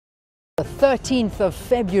The 13th of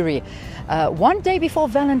February, one day before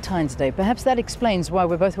Valentine's Day. Perhaps that explains why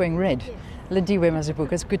we're both wearing red. Yes. Lindiwe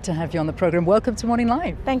Mazibuko, it's good to have you on the program. Welcome to Morning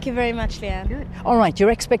Live. Thank you very much, Leanne. Good. All right, your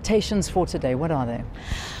expectations for today, what are they?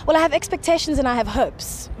 Well, I have expectations and I have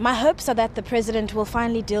hopes. My hopes are that the president will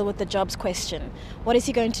finally deal with the jobs question. What is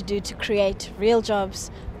he going to do to create real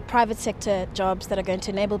jobs, private sector jobs that are going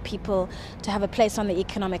to enable people to have a place on the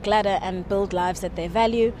economic ladder and build lives that they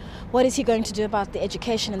value? What is he going to do about the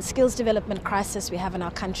education and skills development crisis we have in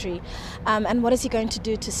our country? And what is he going to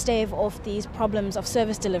do to stave off these problems of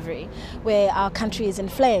service delivery where our country is in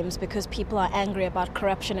flames because people are angry about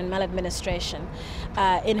corruption and maladministration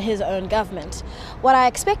in his own government? What I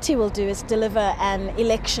expect he will do is deliver an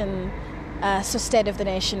election state of the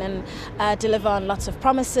nation and deliver on lots of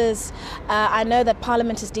promises. I know that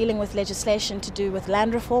Parliament is dealing with legislation to do with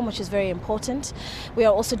land reform, which is very important. We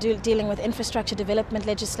are also dealing with infrastructure development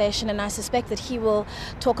legislation, and I suspect that he will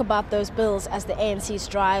talk about those bills as the ANC's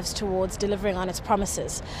drives towards delivering on its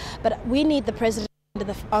promises. But we need the president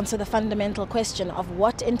to answer the fundamental question of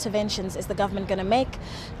what interventions is the government going to make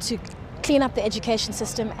to clean up the education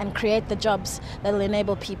system and create the jobs that will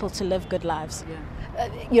enable people to live good lives.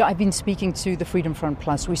 Yeah. I've been speaking to the Freedom Front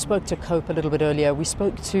Plus. We spoke to Cope a little bit earlier. We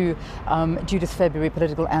spoke to Judith February,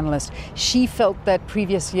 political analyst. She felt that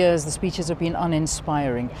previous years the speeches have been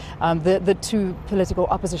uninspiring. The two political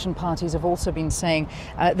opposition parties have also been saying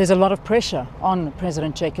there's a lot of pressure on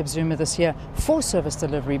President Jacob Zuma this year for service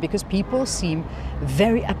delivery because people seem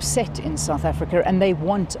very upset in South Africa and they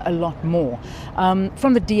want a lot more.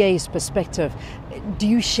 From the DA's perspective, do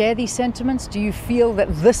you share these sentiments? Do you feel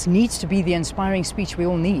that this needs to be the inspiring speech we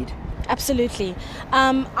all need? Absolutely.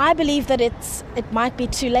 I believe that it might be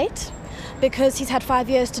too late, because he's had 5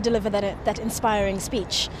 years to deliver that inspiring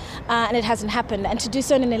speech, and it hasn't happened. And to do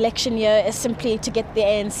so in an election year is simply to get the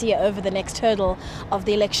ANC over the next hurdle of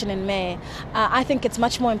the election in May. I think it's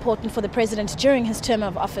much more important for the president during his term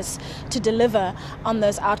of office to deliver on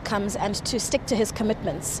those outcomes and to stick to his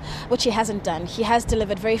commitments, which he hasn't done. He has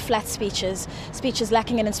delivered very flat speeches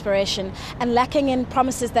lacking in inspiration and lacking in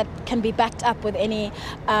promises that can be backed up with any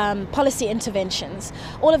policy interventions.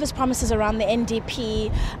 All of his promises around the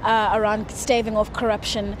NDP, around staving off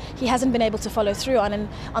corruption, he hasn't been able to follow through on. And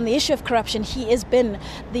on the issue of corruption, he has been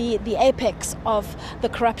the apex of the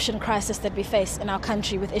corruption crisis that we face in our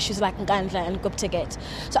country with issues like Nkandla and Guptagate.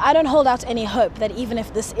 So I don't hold out any hope that even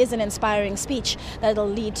if this is an inspiring speech, that it'll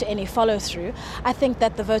lead to any follow through. I think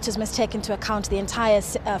that the voters must take into account the entire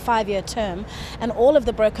 5-year term and all of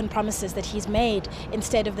the broken promises that he's made in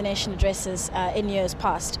State of the Nation addresses in years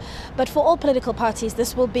past. But for all political parties,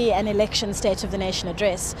 this will be an election State of the Nation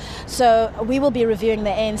address. So we will be reviewing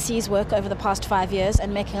the ANC's work over the past 5 years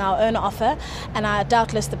and making our own offer, and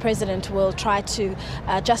doubtless the president will try to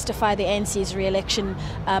justify the ANC's re-election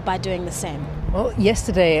by doing the same. Well,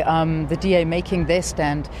 yesterday the DA making their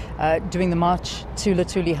stand, doing the march to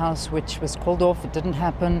Luthuli House, which was called off. It didn't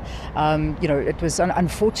happen. It was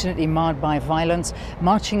unfortunately marred by violence.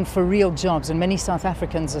 Marching for real jobs, and many South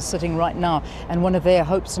Africans are sitting right now, and one of their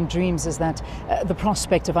hopes and dreams is that the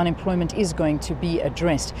prospect of unemployment is going to be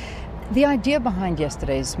addressed. The idea behind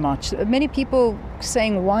yesterday's march, many people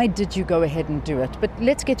saying, why did you go ahead and do it? But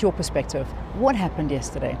let's get your perspective. What happened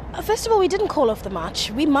yesterday? First of all, we didn't call off the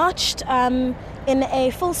march. We marched in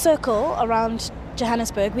a full circle around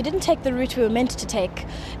Johannesburg. We didn't take the route we were meant to take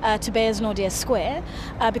to Beyers Square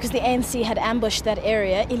because the ANC had ambushed that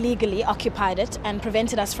area, illegally occupied it and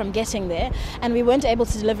prevented us from getting there, and we weren't able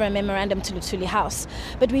to deliver a memorandum to Luthuli House.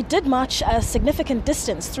 But we did march a significant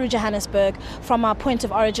distance through Johannesburg from our point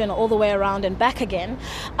of origin all the way around and back again,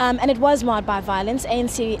 and it was marred by violence.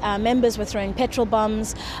 ANC members were throwing petrol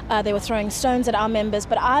bombs, they were throwing stones at our members,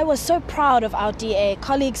 but I was so proud of our DA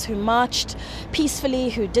colleagues who marched peacefully,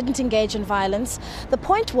 who didn't engage in violence. The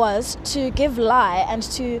point was to give lie and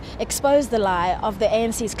to expose the lie of the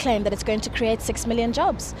ANC's claim that it's going to create 6 million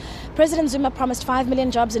jobs. President Zuma promised 5 million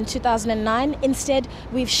jobs in 2009. Instead,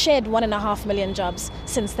 we've shed 1.5 million jobs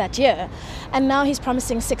since that year. And now he's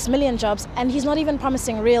promising 6 million jobs, and he's not even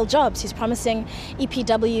promising real jobs. He's promising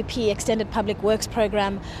EPWP, Extended Public Works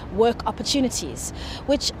Program, work opportunities,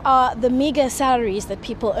 which are the meager salaries that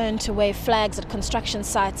people earn to wave flags at construction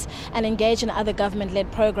sites and engage in other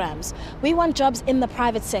government-led programs. We want jobs in the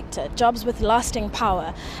private sector, jobs with lasting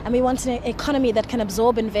power, and we want an economy that can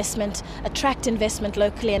absorb investment, attract investment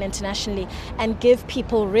locally and internationally, and give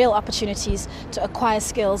people real opportunities to acquire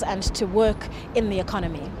skills and to work in the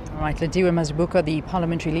economy. All right, Lindiwe Mazibuko, the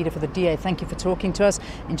parliamentary leader for the DA, thank you for talking to us.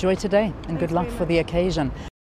 Enjoy today and good luck for the occasion.